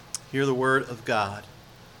Hear the word of God.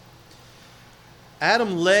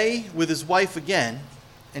 Adam lay with his wife again,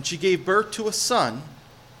 and she gave birth to a son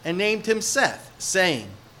and named him Seth, saying,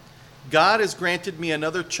 God has granted me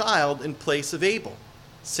another child in place of Abel,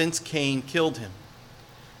 since Cain killed him.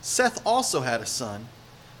 Seth also had a son,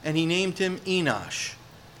 and he named him Enosh.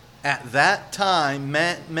 At that time,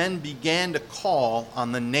 men began to call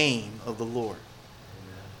on the name of the Lord.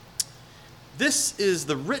 This is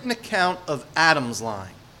the written account of Adam's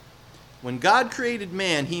line. When God created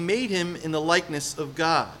man, he made him in the likeness of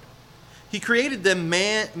God. He created them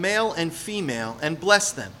male and female and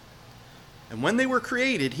blessed them. And when they were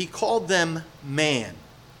created, he called them man.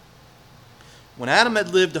 When Adam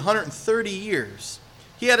had lived 130 years,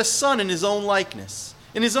 he had a son in his own likeness,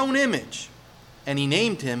 in his own image, and he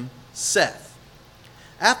named him Seth.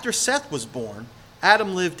 After Seth was born,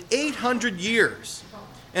 Adam lived 800 years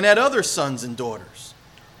and had other sons and daughters.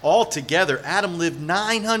 Altogether, Adam lived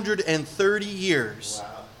 930 years,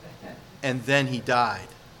 and then he died.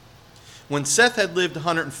 When Seth had lived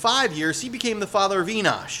 105 years, he became the father of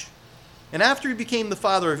Enosh. And after he became the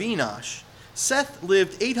father of Enosh, Seth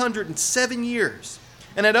lived 807 years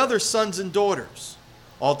and had other sons and daughters.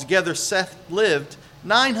 Altogether, Seth lived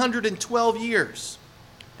 912 years,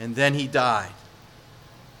 and then he died.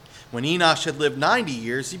 When Enosh had lived 90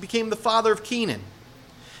 years, he became the father of Kenan.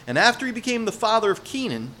 And after he became the father of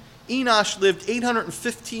Kenan, Enosh lived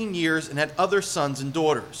 815 years and had other sons and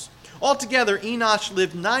daughters. Altogether, Enosh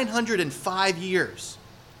lived 905 years,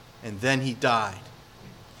 and then he died.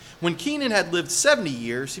 When Kenan had lived 70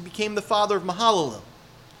 years, he became the father of Mahalalel.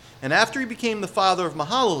 And after he became the father of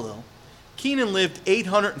Mahalalel, Kenan lived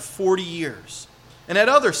 840 years and had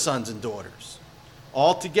other sons and daughters.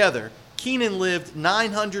 Altogether, Kenan lived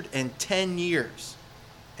 910 years,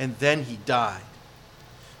 and then he died.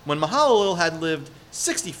 When Mahalalel had lived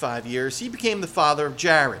 65 years, he became the father of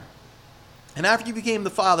Jared. And after he became the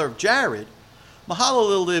father of Jared,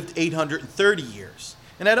 Mahalalel lived 830 years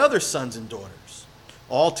and had other sons and daughters.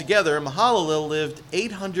 Altogether, Mahalalel lived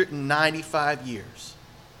 895 years,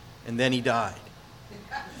 and then he died.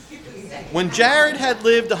 When Jared had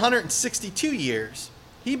lived 162 years,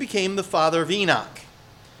 he became the father of Enoch.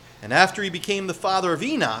 And after he became the father of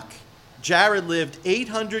Enoch, Jared lived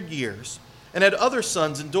 800 years and had other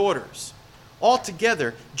sons and daughters.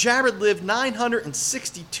 Altogether, Jared lived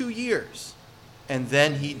 962 years, and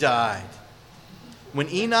then he died. When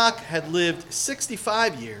Enoch had lived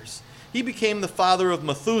 65 years, he became the father of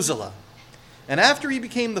Methuselah. And after he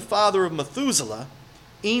became the father of Methuselah,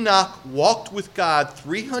 Enoch walked with God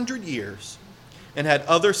 300 years and had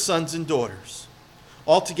other sons and daughters.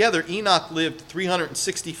 Altogether, Enoch lived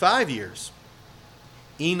 365 years.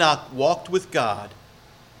 Enoch walked with God.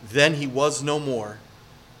 Then he was no more,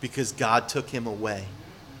 because God took him away.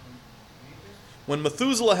 When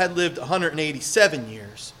Methuselah had lived 187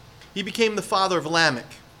 years, he became the father of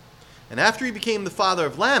Lamech. And after he became the father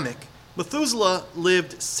of Lamech, Methuselah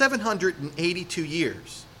lived 782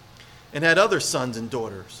 years and had other sons and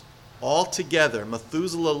daughters. Altogether,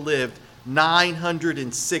 Methuselah lived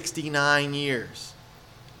 969 years,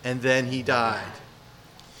 and then he died.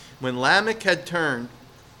 When Lamech had lived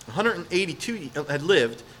 182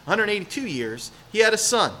 years, he had a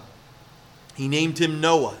son. He named him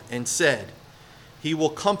Noah and said, He will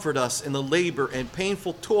comfort us in the labor and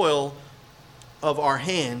painful toil of our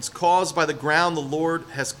hands caused by the ground the Lord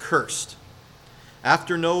has cursed.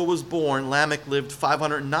 After Noah was born, Lamech lived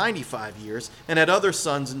 595 years and had other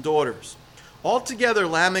sons and daughters. Altogether,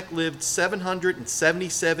 Lamech lived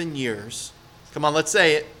 777 years. Come on, let's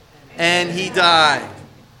say it. And he died.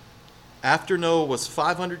 After Noah was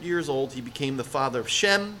 500 years old, he became the father of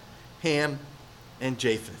Shem, Ham, and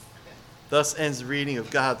Japheth. Thus ends the reading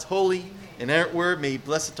of God's holy and inerrant word. May He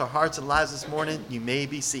bless it to our hearts and lives this morning. You may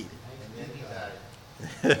be seated.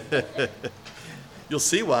 You'll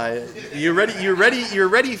see why. You're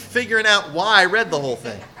ready figuring out why I read the whole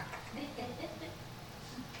thing.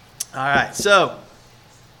 All right, so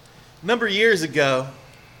a number of years ago,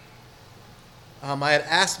 I had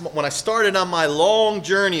asked, when I started on my long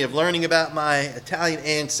journey of learning about my Italian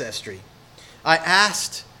ancestry, I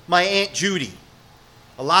asked my Aunt Judy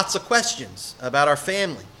lots of questions about our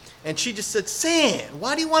family. And she just said, Sam,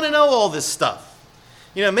 why do you want to know all this stuff?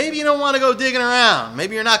 You know, maybe you don't want to go digging around.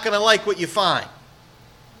 Maybe you're not going to like what you find.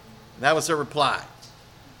 That was her reply.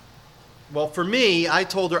 Well, for me, I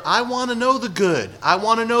told her, I want to know the good. I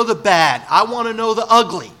want to know the bad. I want to know the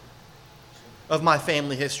ugly of my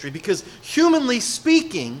family history, because humanly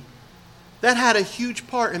speaking, that had a huge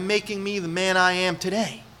part in making me the man I am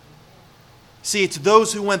today. See, it's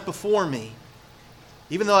those who went before me,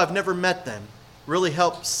 even though I've never met them, really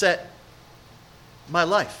helped set my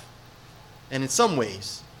life and in some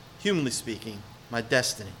ways, humanly speaking, my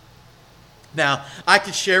destiny. Now, I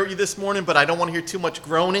could share with you this morning, but I don't want to hear too much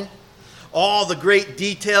groaning. All the great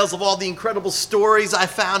details of all the incredible stories I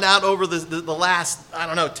found out over the last,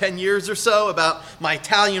 10 years or so about my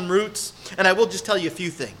Italian roots. And I will just tell you a few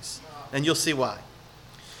things, and you'll see why.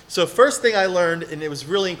 So first thing I learned, and it was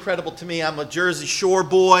really incredible to me, I'm a Jersey Shore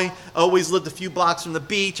boy, always lived a few blocks from the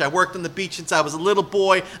beach. I worked on the beach since I was a little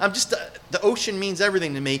boy. The ocean means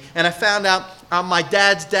everything to me. And I found out on my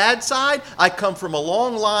dad's side, I come from a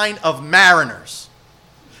long line of mariners.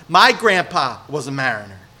 My grandpa was a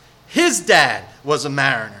mariner. His dad was a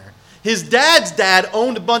mariner. His dad's dad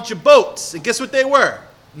owned a bunch of boats. And guess what they were?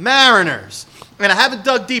 Mariners. And I haven't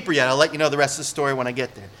dug deeper yet. I'll let you know the rest of the story when I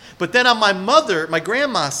get there. But then on my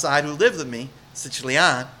grandma's side, who lived with me,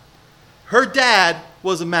 Sicilian, her dad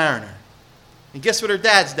was a mariner. And guess what her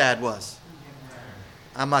dad's dad was?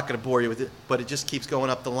 I'm not going to bore you with it, but it just keeps going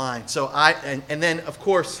up the line. So and then, of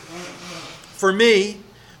course, for me,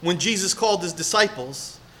 when Jesus called his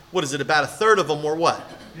disciples, what is it, about a third of them were what?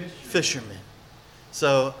 Fishermen.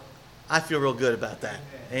 So I feel real good about that.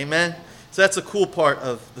 Amen? So that's a cool part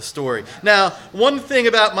of the story. Now, one thing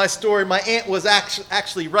about my story, my aunt was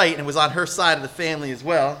actually right, and it was on her side of the family as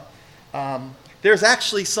well. There's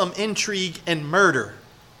actually some intrigue and murder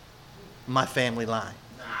in my family line.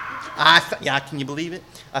 Can you believe it?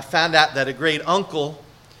 I found out that a great uncle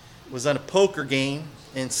was on a poker game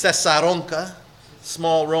in Cesaronca,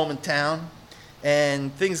 small Roman town,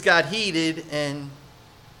 and things got heated, and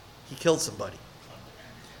he killed somebody.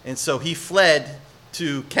 And so he fled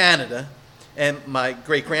to Canada, and my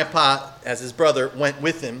great-grandpa, as his brother, went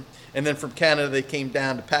with him. And then from Canada, they came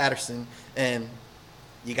down to Patterson, and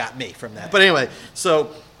you got me from that. But anyway,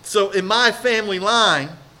 so in my family line,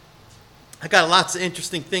 I got lots of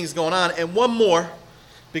interesting things going on. And one more,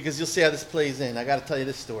 because you'll see how this plays in. I got to tell you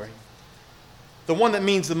this story. The one that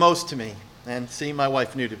means the most to me, and see, my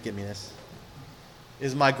wife knew to give me this,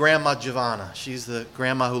 is my grandma Giovanna. She's the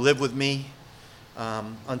grandma who lived with me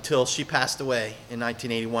until she passed away in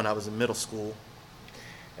 1981. I was in middle school.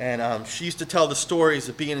 And she used to tell the stories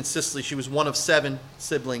of being in Sicily. She was one of 7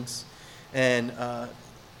 siblings. And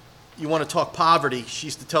you want to talk poverty, she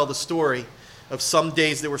used to tell the story of some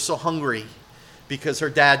days they were so hungry because her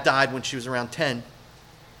dad died when she was around 10,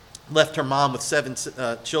 left her mom with 7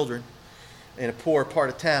 children in a poor part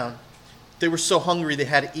of town. They were so hungry they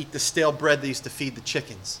had to eat the stale bread they used to feed the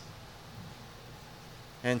chickens.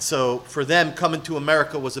 And so for them, coming to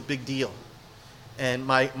America was a big deal. And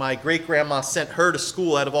my great-grandma sent her to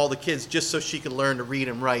school out of all the kids just so she could learn to read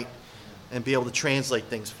and write and be able to translate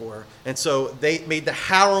things for her. And so they made the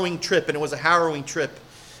harrowing trip, and it was a harrowing trip.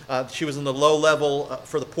 She was in the low level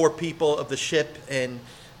for the poor people of the ship, and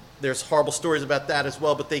there's horrible stories about that as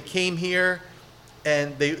well. But they came here,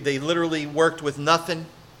 and they literally worked with nothing.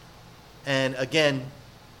 And again,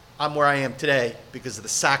 I'm where I am today because of the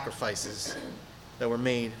sacrifices that were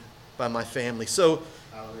made by my family. So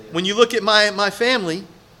when you look at my family,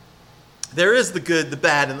 there is the good, the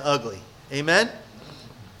bad, and the ugly. Amen?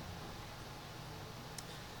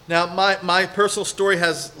 Now, my personal story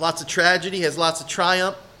has lots of tragedy, has lots of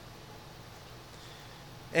triumph.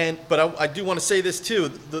 But I do want to say this too.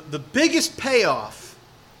 The biggest payoff,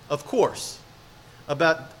 of course,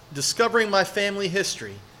 about discovering my family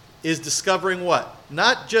history is discovering what?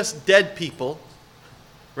 Not just dead people,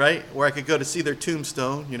 right? Where I could go to see their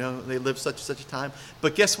tombstone, they lived such and such a time.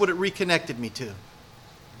 But guess what it reconnected me to?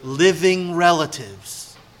 Living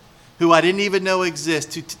relatives who I didn't even know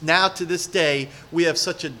exist. Now to this day, we have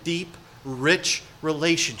such a deep, rich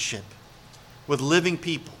relationship with living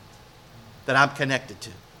people that I'm connected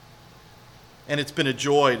to. And it's been a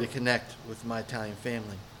joy to connect with my Italian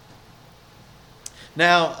family.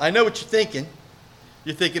 Now, I know what you're thinking.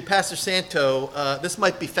 You're thinking, Pastor Santo, this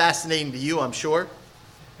might be fascinating to you, I'm sure.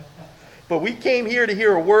 But we came here to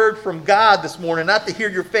hear a word from God this morning, not to hear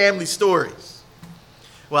your family stories.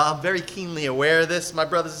 Well, I'm very keenly aware of this, my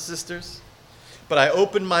brothers and sisters. But I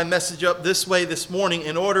opened my message up this way this morning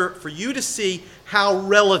in order for you to see how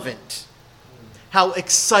relevant, how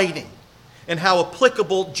exciting, and how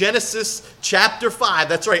applicable Genesis chapter 5,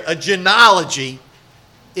 that's right, a genealogy,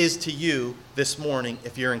 is to you this morning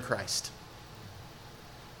if you're in Christ.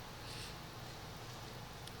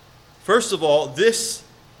 First of all, this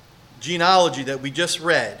genealogy that we just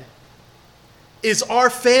read is our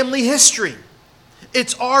family history.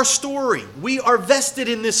 It's our story. We are vested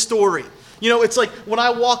in this story. It's like when I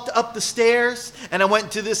walked up the stairs and I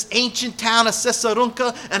went to this ancient town of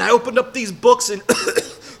Cesaronca and I opened up these books and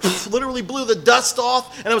literally blew the dust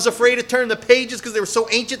off, and I was afraid to turn the pages because they were so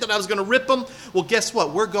ancient that I was going to rip them. Well, guess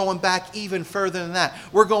what? We're going back even further than that.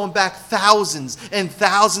 We're going back thousands and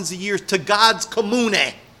thousands of years to God's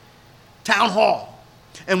commune, town hall.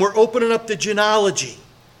 And we're opening up the genealogy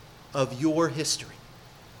of your history,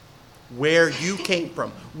 where you came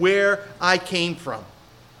from, where I came from.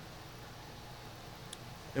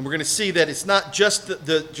 And we're going to see that it's not just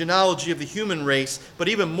the genealogy of the human race, but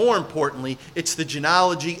even more importantly, it's the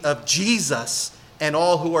genealogy of Jesus and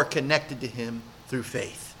all who are connected to him through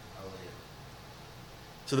faith.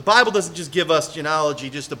 So the Bible doesn't just give us genealogy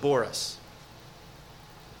just to bore us,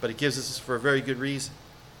 but it gives us for a very good reason.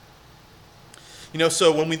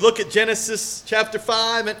 So when we look at Genesis chapter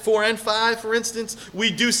 5, 4 and 5, for instance,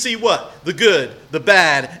 we do see what? The good, the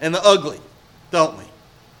bad, and the ugly, don't we?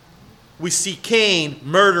 We see Cain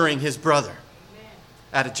murdering his brother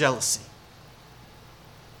out of jealousy.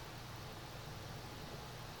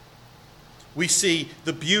 We see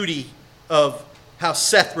the beauty of how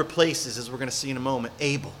Seth replaces, as we're going to see in a moment,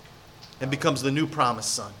 Abel, and becomes the new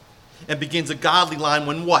promised son. And begins a godly line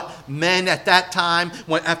when what? Men at that time,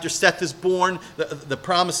 when after Seth is born, the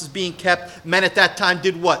promise is being kept, men at that time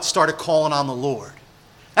did what? Started calling on the Lord.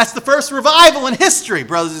 That's the first revival in history,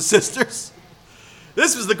 brothers and sisters.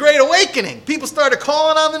 This was the Great Awakening. People started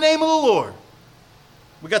calling on the name of the Lord.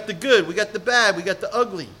 We got the good, we got the bad, we got the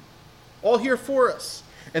ugly. All here for us.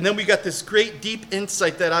 And then we got this great deep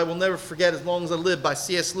insight that I will never forget as long as I live by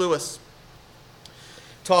C.S. Lewis,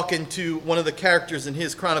 talking to one of the characters in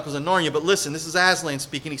his Chronicles of Narnia. But listen, this is Aslan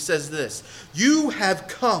speaking. He says this: "You have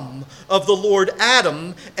come of the Lord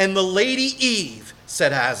Adam and the Lady Eve,"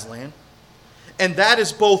 said Aslan, "and that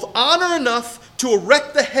is both honor enough to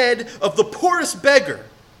erect the head of the poorest beggar,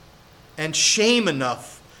 and shame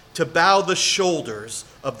enough to bow the shoulders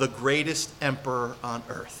of the greatest emperor on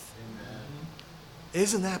earth." Amen.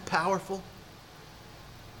 Isn't that powerful?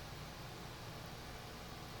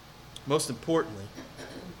 Most importantly,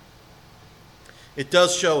 it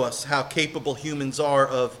does show us how capable humans are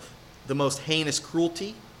of the most heinous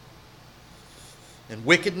cruelty and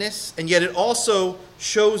wickedness, and yet it also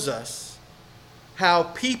shows us how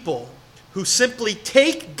people who simply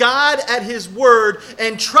take God at his word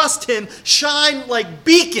and trust him shine like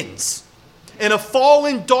beacons in a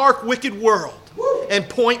fallen, dark, wicked world and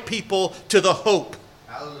point people to the hope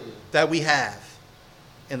that we have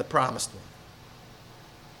in the promised one.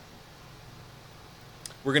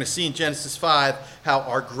 We're going to see in Genesis 5 how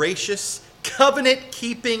our gracious,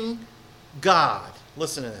 covenant-keeping God,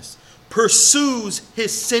 listen to this, pursues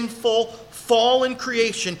his sinful, fallen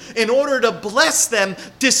creation in order to bless them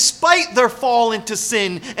despite their fall into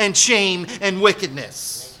sin and shame and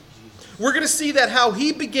wickedness. We're going to see that how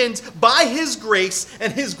he begins by his grace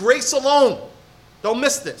and his grace alone. Don't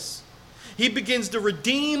miss this. He begins to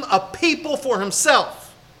redeem a people for himself.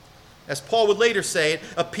 As Paul would later say it,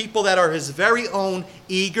 a people that are his very own,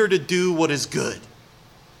 eager to do what is good.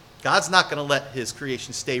 God's not going to let his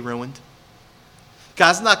creation stay ruined.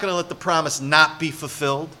 God's not going to let the promise not be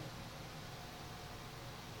fulfilled.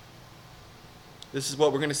 This is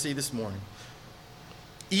what we're going to see this morning.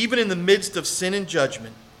 Even in the midst of sin and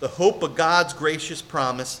judgment, the hope of God's gracious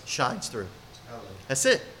promise shines through. That's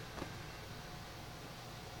it.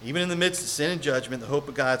 Even in the midst of sin and judgment, the hope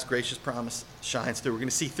of God's gracious promise shines through. We're going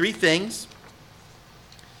to see three things.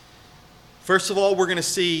 First of all, we're going to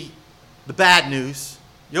see the bad news.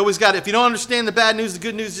 You always got it. If you don't understand the bad news, the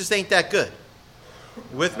good news just ain't that good.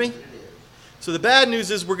 You with me? So the bad news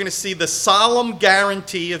is we're going to see the solemn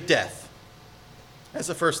guarantee of death. That's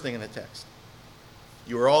the first thing in the text.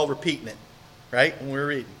 You were all repeating it, right, when we were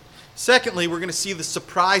reading. Secondly, we're going to see the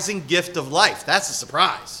surprising gift of life. That's a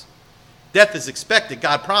surprise. Death is expected.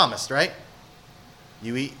 God promised, right?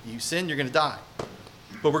 You sin, you're going to die.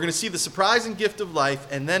 But we're going to see the surprising gift of life.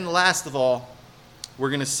 And then last of all, we're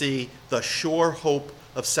going to see the sure hope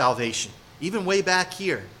of salvation. Even way back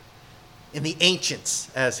here in the ancients,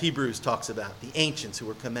 as Hebrews talks about, the ancients who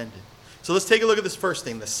were commended. So let's take a look at this first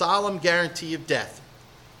thing, the solemn guarantee of death.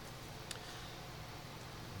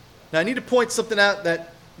 Now I need to point something out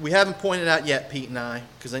that we haven't pointed out yet, Pete and I,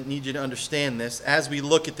 because I need you to understand this as we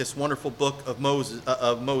look at this wonderful book of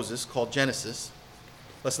Moses called Genesis.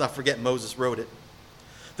 Let's not forget Moses wrote it.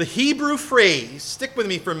 The Hebrew phrase, stick with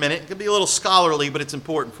me for a minute, it can be a little scholarly, but it's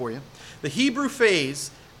important for you. The Hebrew phrase,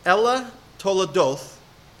 Ela Toladoth,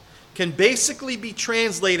 can basically be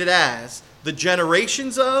translated as the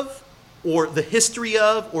generations of, or the history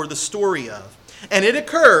of, or the story of. And it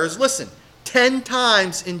occurs, listen, 10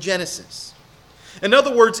 times in Genesis. In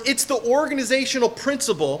other words, it's the organizational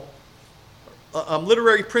principle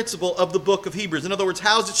literary principle of the book of Hebrews. In other words,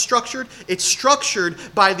 how is it structured? It's structured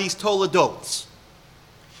by these Toledoths.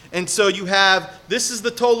 And so you have, this is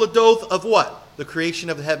the Toledoth of what? The creation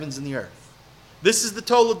of the heavens and the earth. This is the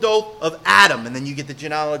Toledoth of Adam, and then you get the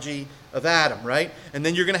genealogy of Adam, right? And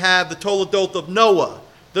then you're going to have the Toledoth of Noah,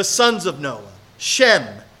 the sons of Noah,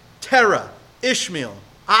 Shem, Terah, Ishmael,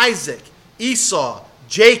 Isaac, Esau,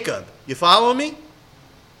 Jacob. You follow me?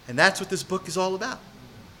 And that's what this book is all about.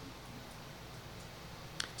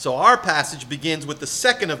 So our passage begins with the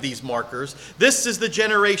second of these markers. This is the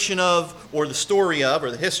generation of, or the story of, or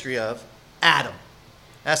the history of Adam.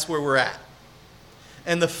 That's where we're at.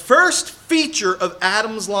 And the first feature of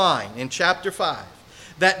Adam's line in chapter 5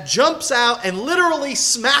 that jumps out and literally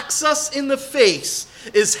smacks us in the face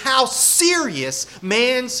is how serious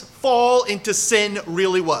man's fall into sin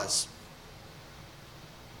really was.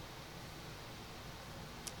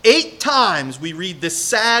 8 times we read this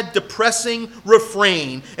sad, depressing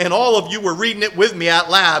refrain, and all of you were reading it with me out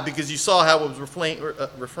loud because you saw how it was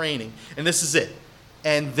refraining. And this is it.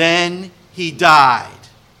 And then he died.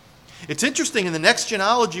 It's interesting, in the next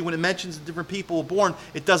genealogy, when it mentions the different people born,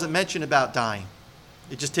 it doesn't mention about dying.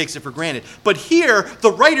 It just takes it for granted. But here,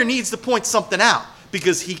 the writer needs to point something out,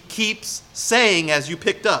 because he keeps saying, as you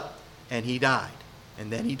picked up, and he died,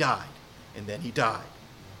 and then he died, and then he died.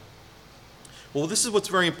 Well, this is what's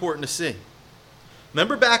very important to see.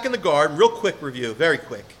 Remember back in the garden, real quick review, very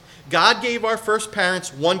quick. God gave our first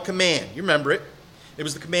parents one command. You remember it. It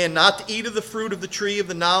was the command not to eat of the fruit of the tree of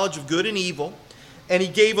the knowledge of good and evil. And he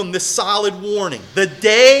gave them this solid warning. The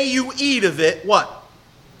day you eat of it, what?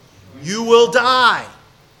 You will die.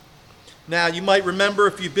 Now, you might remember,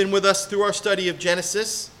 if you've been with us through our study of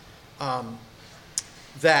Genesis,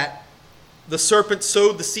 that the serpent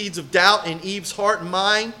sowed the seeds of doubt in Eve's heart and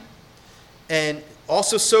mind, and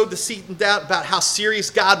also sowed the seed of doubt about how serious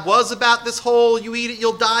God was about this whole you eat it,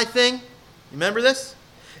 you'll die thing. You remember this?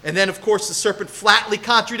 And then, of course, the serpent flatly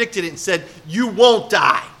contradicted it and said, you won't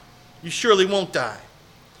die. You surely won't die.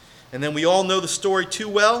 And then we all know the story too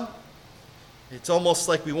well. It's almost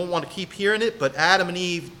like we won't want to keep hearing it, but Adam and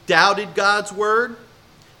Eve doubted God's word.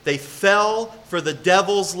 They fell for the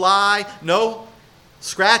devil's lie. No,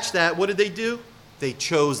 scratch that. What did they do? They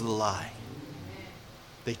chose the lie.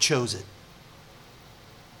 They chose it.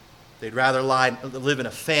 They'd rather live in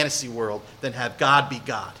a fantasy world than have God be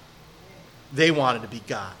God. They wanted to be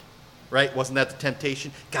God, right? Wasn't that the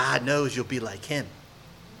temptation? God knows you'll be like him.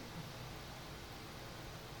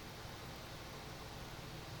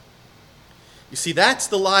 You see, that's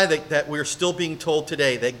the lie that we're still being told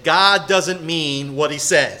today, that God doesn't mean what he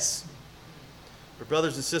says. But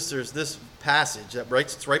brothers and sisters, this passage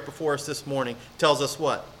it's right before us this morning tells us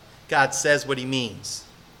what? God says what he means.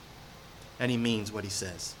 And he means what he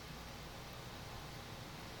says.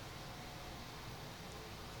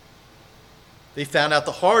 They found out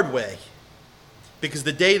the hard way, because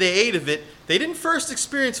the day they ate of it, they didn't first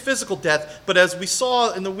experience physical death, but as we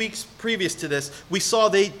saw in the weeks previous to this, we saw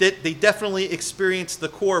they definitely experienced the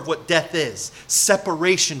core of what death is: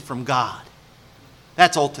 separation from God.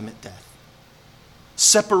 That's ultimate death.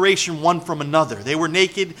 Separation one from another. They were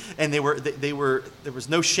naked, and there was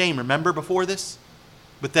no shame. Remember before this?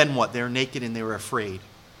 But then what? They were naked and they were afraid.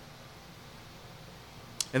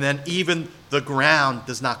 And then even the ground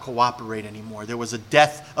does not cooperate anymore. There was a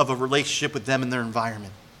death of a relationship with them and their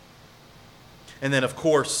environment. And then, of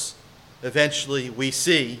course, eventually we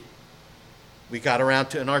got around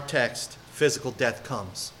to, in our text, physical death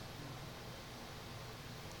comes.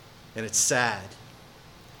 And it's sad.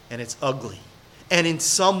 And it's ugly. And in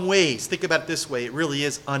some ways, think about it this way, it really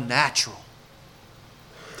is unnatural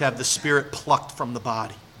to have the spirit plucked from the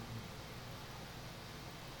body.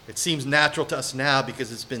 It seems natural to us now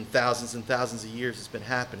because it's been thousands and thousands of years it's been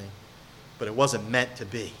happening, but it wasn't meant to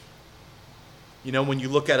be. You know, when you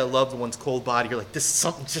look at a loved one's cold body, you're like,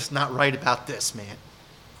 something's just not right about this, man.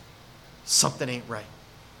 Something ain't right.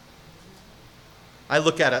 I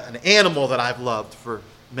look at an animal that I've loved for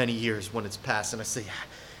many years when it's passed, and I say,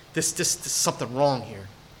 this something wrong here.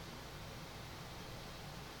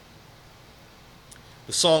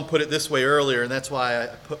 The song put it this way earlier, and that's why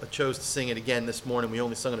I chose to sing it again this morning. We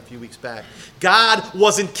only sung it a few weeks back. God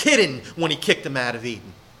wasn't kidding when he kicked them out of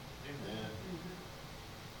Eden. Amen.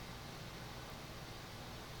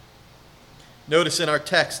 Notice in our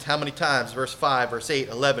text how many times, verse 5, verse 8,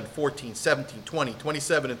 11, 14, 17, 20,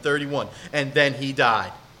 27, and 31, and then he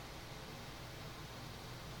died.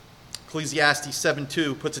 Ecclesiastes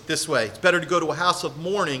 7:2 puts it this way: it's better to go to a house of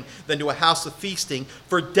mourning than to a house of feasting,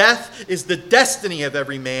 for death is the destiny of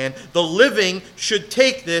every man. The living should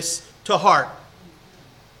take this to heart.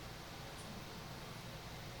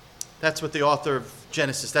 That's what the author of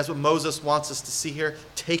Genesis, that's what Moses wants us to see here.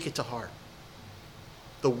 Take it to heart.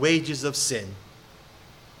 The wages of sin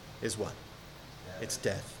is what? It's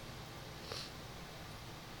death.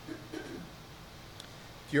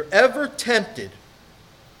 If you're ever tempted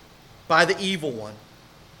by the evil one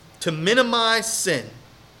to minimize sin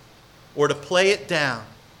or to play it down,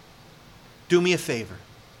 do me a favor.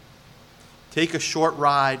 Take a short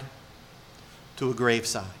ride to a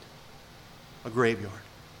graveside, a graveyard,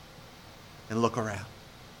 and look around.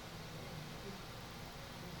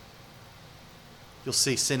 You'll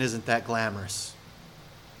see sin isn't that glamorous.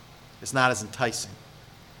 It's not as enticing.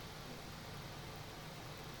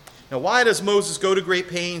 Now, why does Moses go to great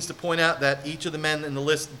pains to point out that each of the men in the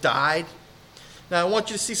list died? Now, I want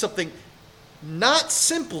you to see something, not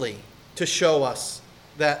simply to show us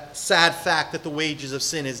that sad fact that the wages of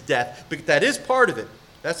sin is death, but that is part of it.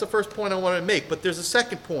 That's the first point I wanted to make. But there's a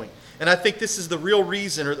second point, and I think this is the real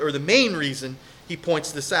reason, or the main reason he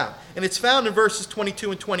points this out. And it's found in verses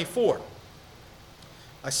 22 and 24.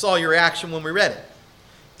 I saw your reaction when we read it.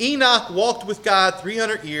 Enoch walked with God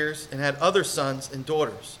 300 years and had other sons and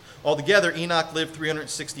daughters. Altogether, Enoch lived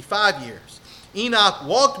 365 years. Enoch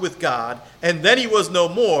walked with God, and then he was no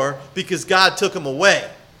more because God took him away.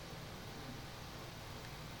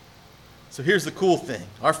 So here's the cool thing.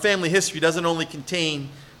 Our family history doesn't only contain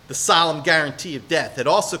the solemn guarantee of death. It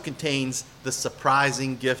also contains the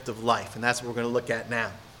surprising gift of life. And that's what we're going to look at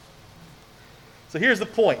now. So here's the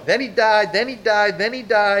point. Then he died, then he died, then he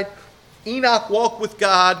died. Enoch walked with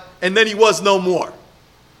God, and then he was no more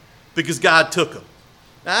because God took him.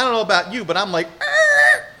 Now, I don't know about you, but I'm like,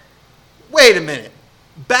 wait a minute.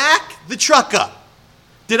 Back the truck up.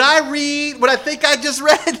 Did I read what I think I just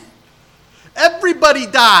read? Everybody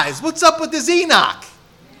dies. What's up with this Enoch?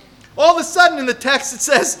 All of a sudden in the text it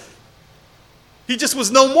says he just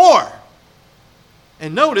was no more.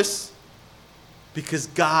 And notice, because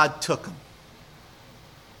God took him.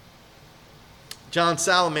 John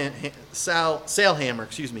Sailhamer,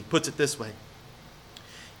 puts it this way.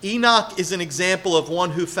 Enoch is an example of one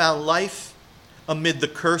who found life amid the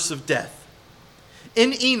curse of death.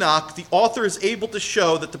 In Enoch, the author is able to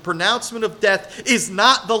show that the pronouncement of death is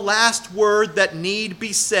not the last word that need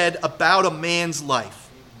be said about a man's life.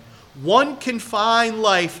 One can find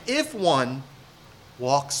life if one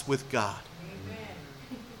walks with God. Amen.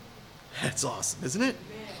 That's awesome, isn't it?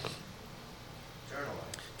 Amen.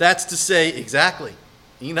 That's to say, exactly,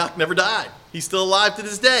 Enoch never died. He's still alive to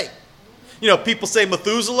this day. You know, people say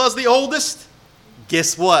Methuselah's the oldest.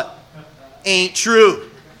 Guess what? Ain't true.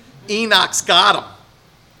 Enoch's got him.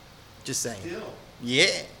 Just saying. Yeah.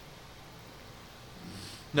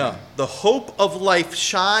 No, the hope of life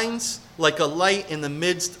shines like a light in the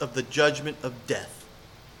midst of the judgment of death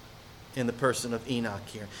in the person of Enoch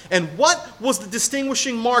here. And what was the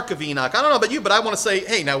distinguishing mark of Enoch? I don't know about you, but I want to say,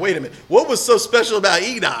 hey, now wait a minute. What was so special about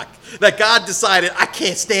Enoch that God decided, I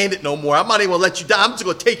can't stand it no more. I'm not even going to let you die. I'm just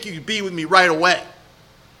going to take you to be with me right away.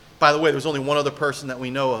 By the way, there's only one other person that we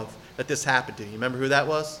know of that this happened to. You remember who that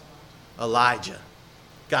was? Elijah.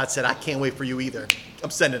 God said, I can't wait for you either. I'm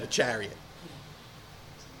sending a chariot.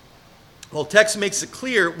 Well, text makes it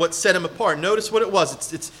clear what set him apart. Notice what it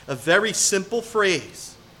was. It's a very simple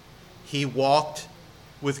phrase. He walked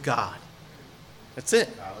with God. That's it.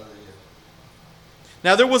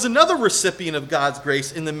 Now, there was another recipient of God's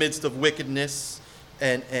grace in the midst of wickedness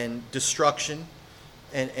and destruction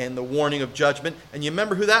and the warning of judgment. And you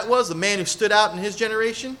remember who that was? The man who stood out in his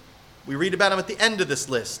generation? We read about him at the end of this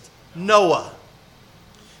list. Noah.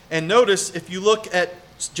 And notice, if you look at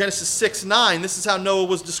Genesis 6:9, this is how Noah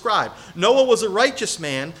was described. Noah was a righteous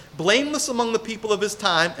man, blameless among the people of his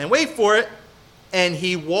time, and wait for it, and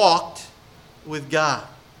he walked with God.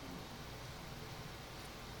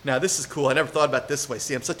 Now, this is cool. I never thought about it this way.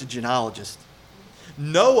 See, I'm such a genealogist.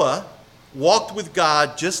 Noah walked with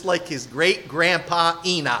God just like his great-grandpa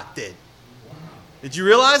Enoch did. Did you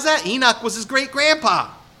realize that? Enoch was his great-grandpa,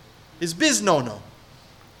 his biznono.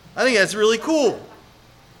 I think that's really cool.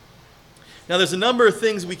 Now, there's a number of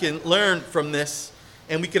things we can learn from this,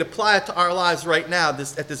 and we can apply it to our lives right now, at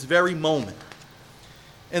this very moment.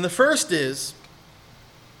 And the first is,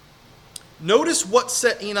 notice what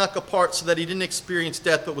set Enoch apart so that he didn't experience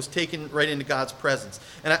death but was taken right into God's presence.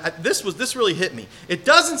 And this really hit me. It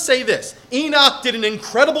doesn't say this. Enoch did an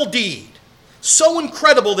incredible deed, so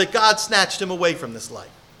incredible that God snatched him away from this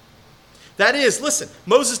life. That is, listen,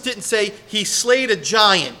 Moses didn't say he slayed a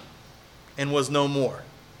giant and was no more.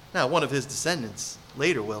 Now, one of his descendants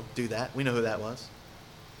later will do that. We know who that was.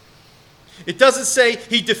 It doesn't say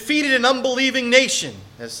he defeated an unbelieving nation,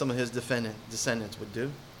 as some of his descendants would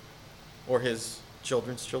do, or his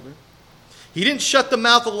children's children. He didn't shut the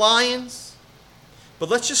mouth of lions. But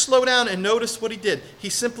let's just slow down and notice what he did. He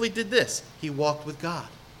simply did this. He walked with God.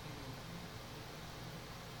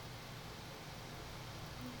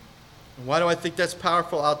 And why do I think that's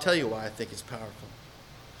powerful? I'll tell you why I think it's powerful.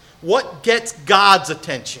 What gets God's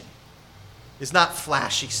attention is not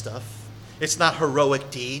flashy stuff. It's not heroic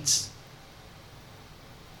deeds.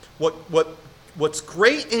 What's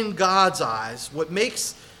great in God's eyes, what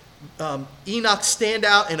makes Enoch stand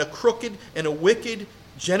out in a crooked and a wicked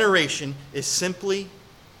generation, is simply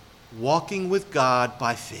walking with God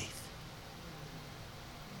by faith.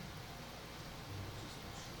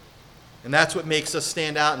 And that's what makes us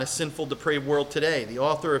stand out in a sinful, depraved world today. The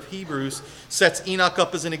author of Hebrews sets Enoch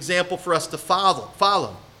up as an example for us to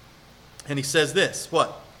follow. And he says this,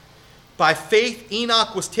 what? By faith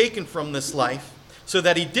Enoch was taken from this life, so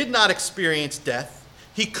that he did not experience death.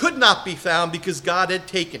 He could not be found because God had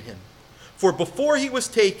taken him. For before he was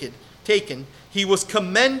taken, he was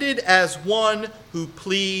commended as one who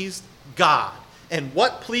pleased God. And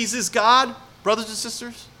what pleases God, brothers and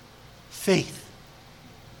sisters? Faith.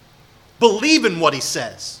 Believe in what he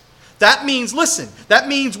says. That means, listen, that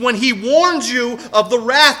means when he warns you of the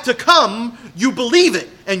wrath to come, you believe it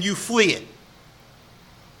and you flee it.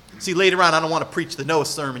 See, later on, I don't want to preach the Noah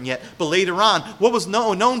sermon yet, but later on, what was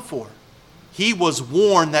Noah known for? He was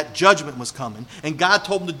warned that judgment was coming, and God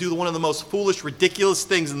told him to do one of the most foolish, ridiculous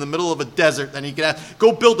things in the middle of a desert that he could have.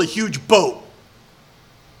 Go build a huge boat.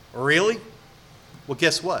 Really? Well,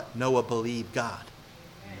 guess what? Noah believed God.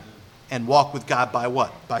 And walked with God by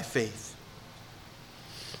what? By faith.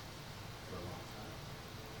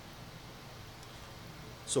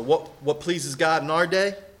 So what pleases God in our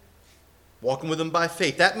day? Walking with him by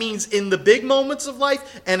faith. That means in the big moments of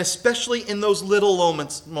life, and especially in those little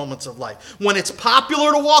moments of life. When it's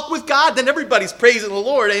popular to walk with God, then everybody's praising the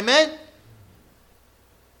Lord. Amen?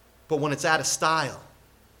 But when it's out of style,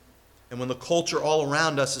 and when the culture all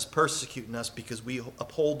around us is persecuting us because we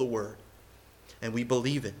uphold the word and we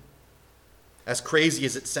believe it, as crazy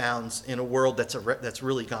as it sounds in a world that's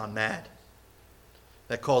really gone mad,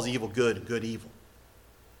 that calls evil good and good evil.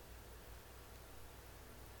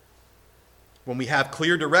 When we have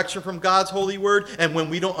clear direction from God's holy word, and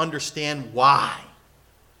when we don't understand why,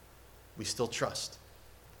 we still trust.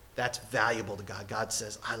 That's valuable to God. God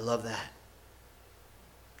says, I love that.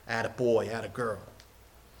 Add a boy, add a girl.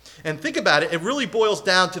 And think about it, it really boils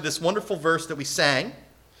down to this wonderful verse that we sang,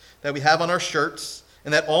 that we have on our shirts,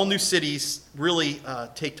 and that all new cities really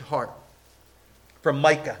take to heart. From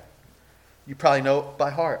Micah. You probably know it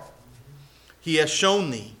by heart. He has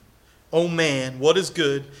shown thee, O man, what is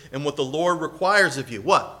good and what the Lord requires of you.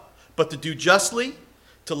 What? But to do justly,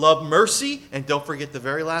 to love mercy, and don't forget the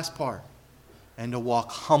very last part, and to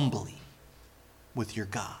walk humbly with your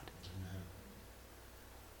God. Amen.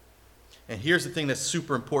 And here's the thing that's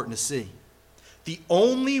super important to see. The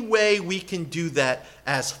only way we can do that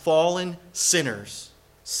as fallen sinners,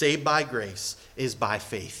 saved by grace, is by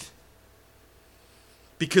faith.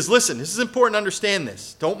 Because listen, this is important to understand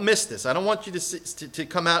this. Don't miss this. I don't want you to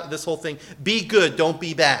come out of this whole thing. Be good, don't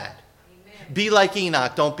be bad. Amen. Be like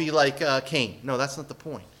Enoch, don't be like Cain. No, that's not the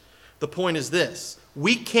point. The point is this.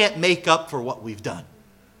 We can't make up for what we've done.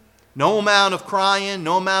 No amount of crying,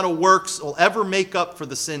 no amount of works will ever make up for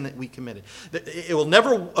the sin that we committed. It will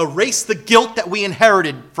never erase the guilt that we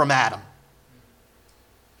inherited from Adam.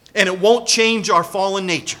 And it won't change our fallen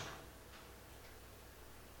nature.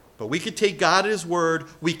 But we can take God at his word.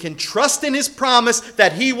 We can trust in his promise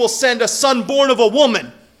that he will send a son born of a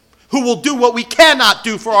woman who will do what we cannot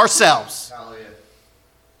do for ourselves. Hallelujah.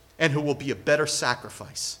 And who will be a better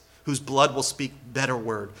sacrifice, whose blood will speak better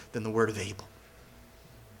word than the word of Abel.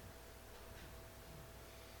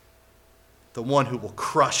 The one who will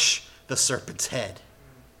crush the serpent's head.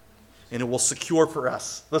 And it will secure for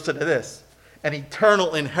us, listen to this, an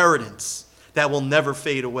eternal inheritance that will never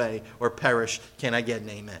fade away or perish. Can I get an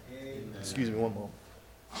amen? Amen. Excuse me one moment.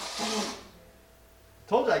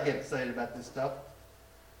 Told you I get excited about this stuff.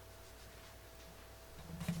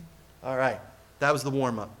 All right. That was the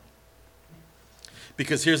warm-up.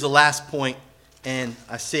 Because here's the last point, and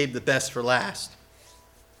I saved the best for last.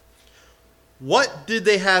 What did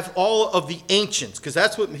they have all of the ancients? Because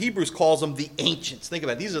that's what Hebrews calls them, the ancients. Think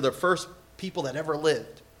about it. These are the first people that ever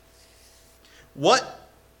lived. What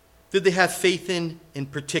did they have faith in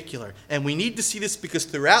particular? And we need to see this because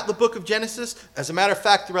throughout the book of Genesis, as a matter of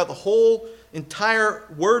fact, throughout the whole entire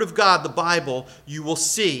Word of God, the Bible, you will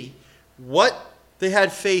see what they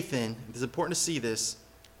had faith in. It's important to see this,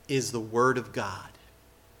 is the Word of God.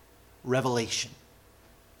 Revelation.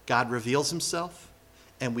 God reveals himself,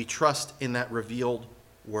 and we trust in that revealed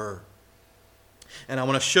Word. And I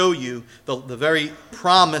want to show you the very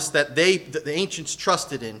promise that the ancients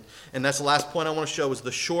trusted in. And that's the last point I want to show, is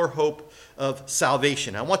the sure hope of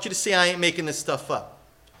salvation. I want you to see I ain't making this stuff up.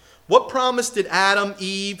 What promise did Adam,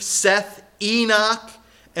 Eve, Seth, Enoch,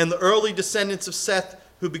 and the early descendants of Seth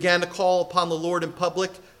who began to call upon the Lord in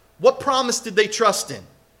public, what promise did they trust in?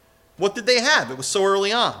 What did they have? It was so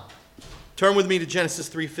early on. Turn with me to Genesis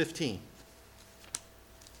 3:15.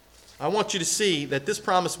 I want you to see that this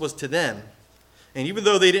promise was to them. And even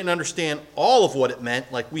though they didn't understand all of what it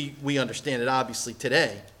meant, like we understand it obviously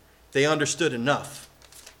today, they understood enough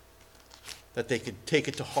that they could take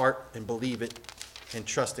it to heart and believe it and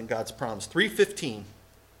trust in God's promise. 3:15,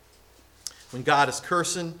 when God is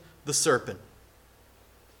cursing the serpent,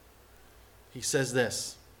 he says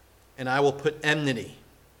this, "And I will put enmity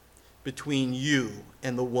between you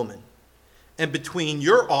and the woman, and between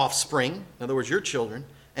your offspring," in other words, your children,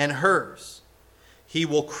 "and hers. He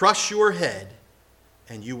will crush your head,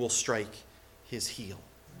 and you will strike his heel."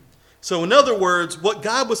 So in other words, what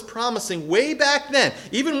God was promising way back then,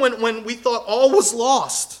 even when we thought all was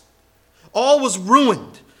lost, all was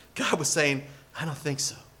ruined, God was saying, I don't think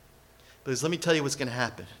so. Because let me tell you what's going to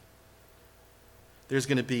happen. There's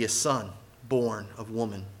going to be a son born of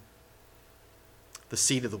woman, the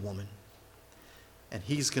seed of the woman. And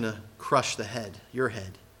he's going to crush the head, your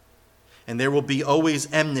head. And there will be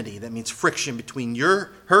always enmity. That means friction between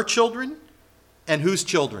her children and whose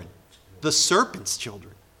children? The serpent's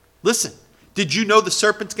children. Listen, did you know the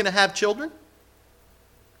serpent's going to have children?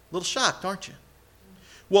 A little shocked, aren't you?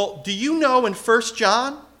 Well, do you know in 1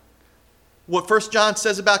 John what 1 John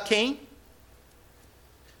says about Cain?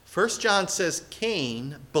 1 John says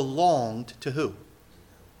Cain belonged to who?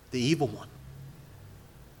 The evil one.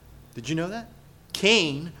 Did you know that?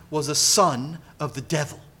 Cain was a son of the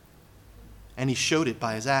devil. And he showed it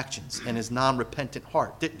by his actions and his non-repentant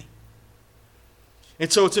heart, didn't he?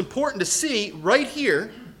 And so it's important to see right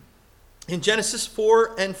here in Genesis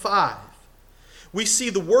 4 and 5, we see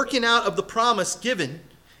the working out of the promise given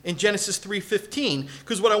in Genesis 3:15.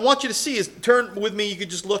 Because what I want you to see is, turn with me, you could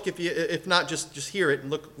just look, if not, just hear it and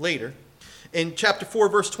look later. In chapter 4,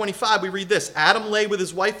 verse 25, we read this: Adam lay with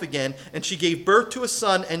his wife again, and she gave birth to a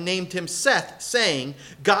son and named him Seth, saying,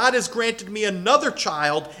 God has granted me another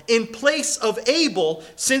child in place of Abel,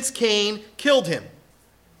 since Cain killed him.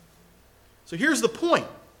 So here's the point.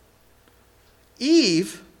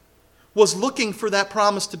 Eve was looking for that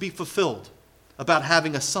promise to be fulfilled about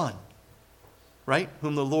having a son, right?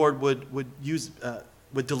 Whom the Lord would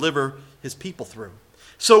deliver his people through.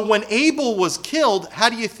 So when Abel was killed, how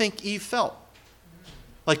do you think Eve felt?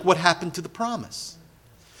 Like, what happened to the promise?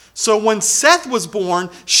 So when Seth was born,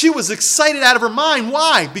 she was excited out of her mind.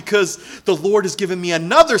 Why? Because the Lord has given me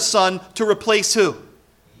another son to replace who?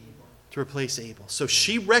 To replace Abel. So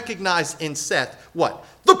she recognized in Seth what?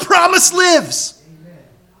 The promise lives. Amen.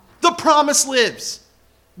 The promise lives.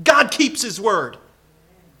 God keeps his word.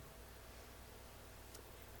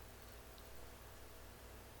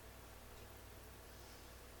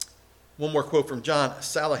 One more quote from John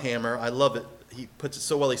Salahammer. I love it. He puts it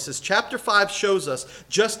so well. He says, chapter 5 shows us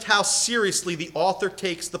just how seriously the author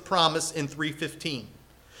takes the promise in 3:15.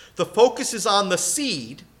 The focus is on the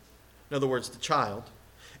seed, in other words, the child,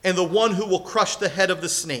 and the one who will crush the head of the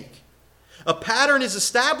snake. A pattern is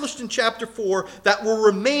established in chapter 4 that will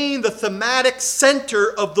remain the thematic center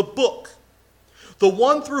of the book. The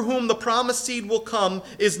one through whom the promised seed will come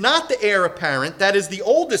is not the heir apparent, that is the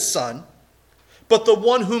oldest son, but the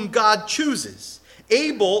one whom God chooses.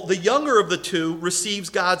 Abel, the younger of the two, receives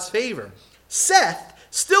God's favor. Seth,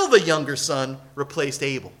 still the younger son, replaced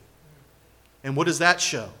Abel. And what does that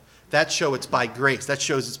show? That shows it's by grace. That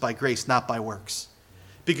shows it's by grace, not by works.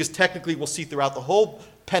 Because technically, we'll see throughout the whole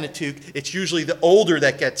Pentateuch, it's usually the older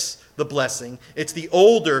that gets the blessing. It's the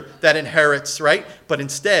older that inherits, right? But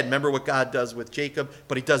instead, remember what God does with Jacob,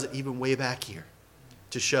 but he does it even way back here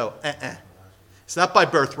to show, It's not by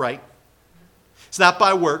birthright. It's not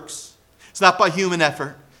by works. It's not by human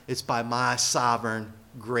effort. It's by my sovereign,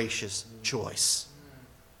 gracious choice.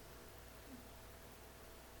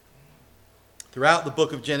 Throughout the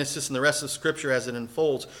book of Genesis and the rest of Scripture as it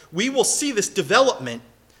unfolds, we will see this development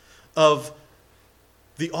of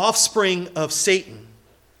the offspring of Satan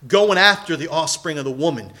going after the offspring of the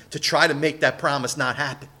woman to try to make that promise not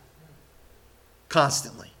happen.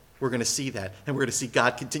 Constantly. We're going to see that. And we're going to see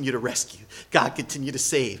God continue to rescue. God continue to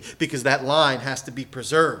save. Because that line has to be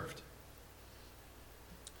preserved.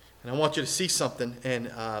 And I want you to see something.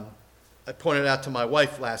 And I pointed it out to my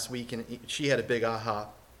wife last week. And she had a big aha.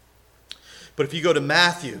 But if you go to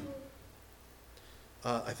Matthew.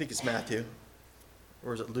 I think it's Matthew.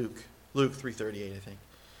 Or is it Luke? Luke 3:38, I think.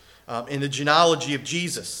 in the genealogy of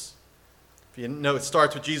Jesus. If you know, it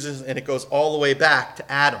starts with Jesus and it goes all the way back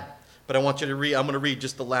to Adam. But I want you to read, I'm going to read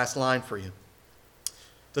just the last line for you.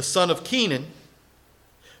 The son of Kenan,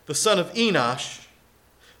 the son of Enosh,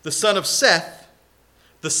 the son of Seth,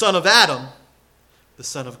 the son of Adam, the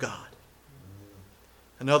son of God.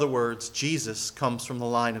 In other words, Jesus comes from the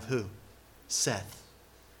line of who? Seth.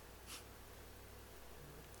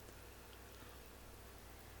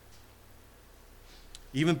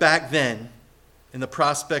 Even back then, in the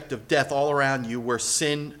prospect of death all around you, where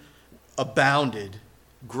sin abounded,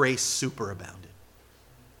 grace superabounded.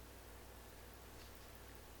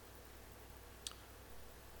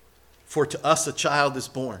 For to us a child is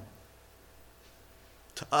born,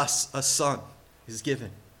 to us a son is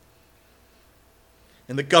given,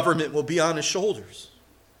 and the government will be on his shoulders,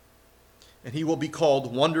 and he will be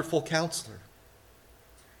called Wonderful Counselor,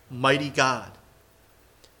 Mighty God,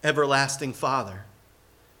 Everlasting Father.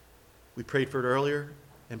 We prayed for it earlier,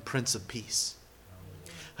 and Prince of Peace.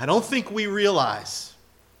 I don't think we realize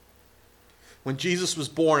when Jesus was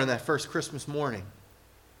born on that first Christmas morning,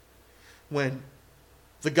 when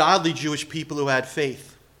the godly Jewish people who had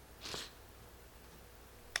faith,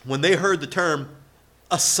 when they heard the term,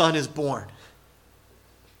 a son is born,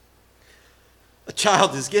 a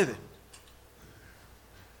child is given,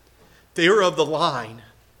 they were of the line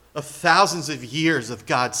of thousands of years of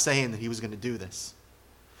God saying that he was going to do this.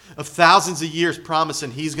 Of thousands of years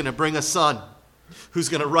promising he's going to bring a son who's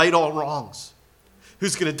going to right all wrongs,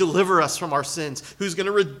 who's going to deliver us from our sins, who's going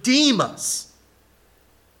to redeem us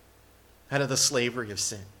out of the slavery of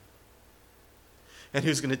sin, and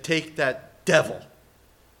who's going to take that devil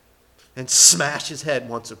and smash his head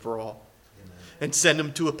once and for all. Amen. And send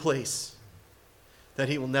him to a place that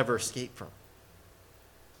he will never escape from.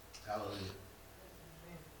 Hallelujah.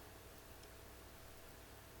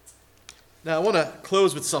 Now, I want to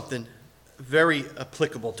close with something very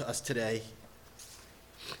applicable to us today.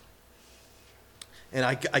 And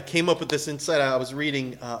I came up with this insight. I was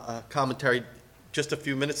reading a commentary just a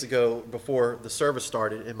few minutes ago before the service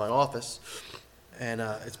started in my office. And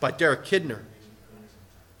it's by Derek Kidner.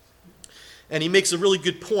 And he makes a really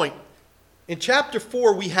good point. In chapter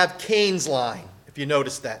 4, we have Cain's line, if you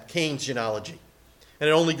notice that, Cain's genealogy. And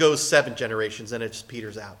it only goes 7 generations, and it just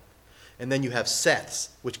peters out. And then you have Seth's,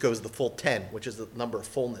 which goes the full 10, which is the number of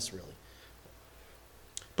fullness, really.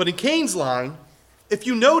 But in Cain's line, if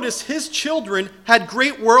you notice, his children had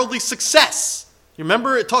great worldly success. You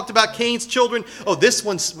remember it talked about Cain's children? Oh, this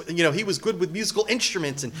one's, he was good with musical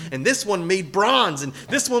instruments, and this one made bronze, and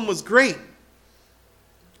this one was great.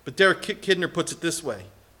 But Derek Kidner puts it this way.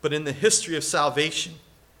 But in the history of salvation,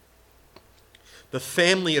 the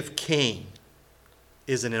family of Cain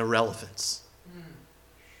is an irrelevance.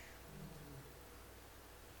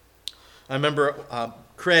 I remember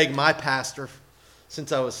Craig, my pastor,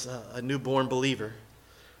 since I was a newborn believer,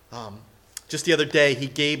 just the other day he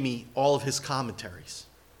gave me all of his commentaries.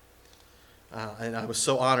 And I was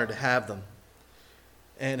so honored to have them.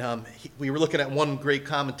 And we were looking at one great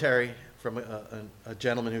commentary from a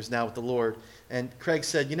gentleman who's now with the Lord. And Craig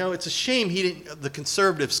said, it's a shame the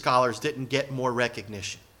conservative scholars didn't get more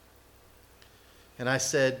recognition. And I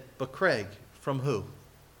said, but Craig, from who?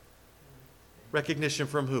 Recognition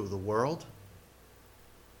from who? The world?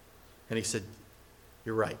 And he said,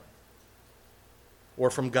 you're right. Or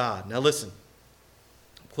from God. Now listen,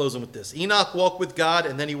 I'm closing with this. Enoch walked with God,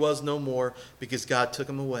 and then he was no more because God took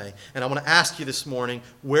him away. And I want to ask you this morning,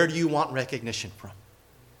 where do you want recognition from?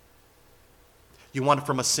 You want it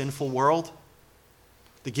from a sinful world?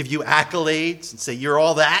 To give you accolades and say you're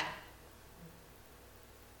all that?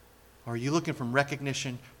 Or are you looking for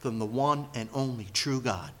recognition from the one and only true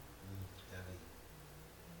God?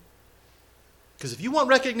 Because if you want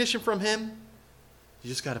recognition from him, you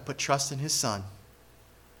just got to put trust in his son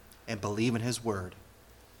and believe in his word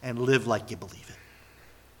and live like you believe it.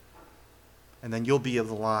 And then you'll be of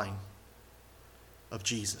the line of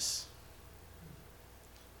Jesus.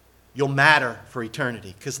 You'll matter for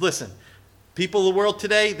eternity. Because listen, people of the world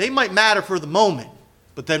today, they might matter for the moment,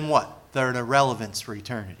 but then what? They're an irrelevance for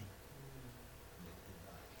eternity.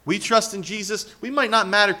 We trust in Jesus. We might not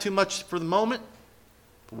matter too much for the moment,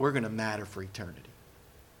 but we're going to matter for eternity.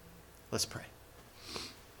 Let's pray.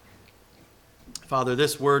 Father,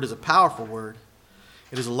 this word is a powerful word.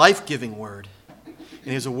 It is a life-giving word.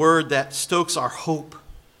 It is a word that stokes our hope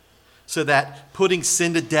so that putting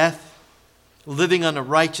sin to death, living unto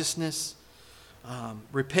righteousness,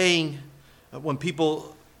 repaying, when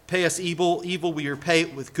people pay us evil, we repay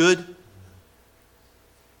it with good.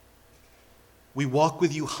 We walk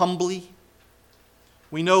with you humbly.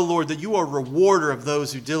 We know, Lord, that you are a rewarder of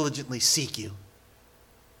those who diligently seek you.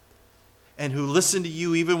 and who listen to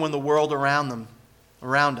you even when the world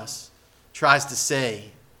around us, tries to say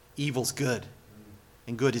evil's good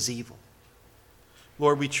and good is evil.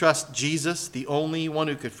 Lord, we trust Jesus, the only one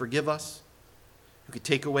who could forgive us, who could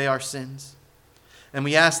take away our sins. And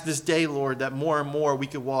we ask this day, Lord, that more and more we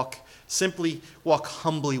could simply walk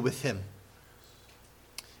humbly with him.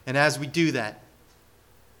 And as we do that,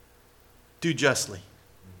 do justly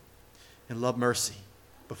and love mercy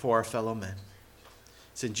before our fellow men.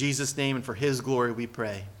 It's in Jesus' name and for his glory we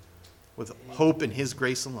pray, with hope in his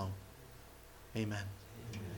grace alone. Amen.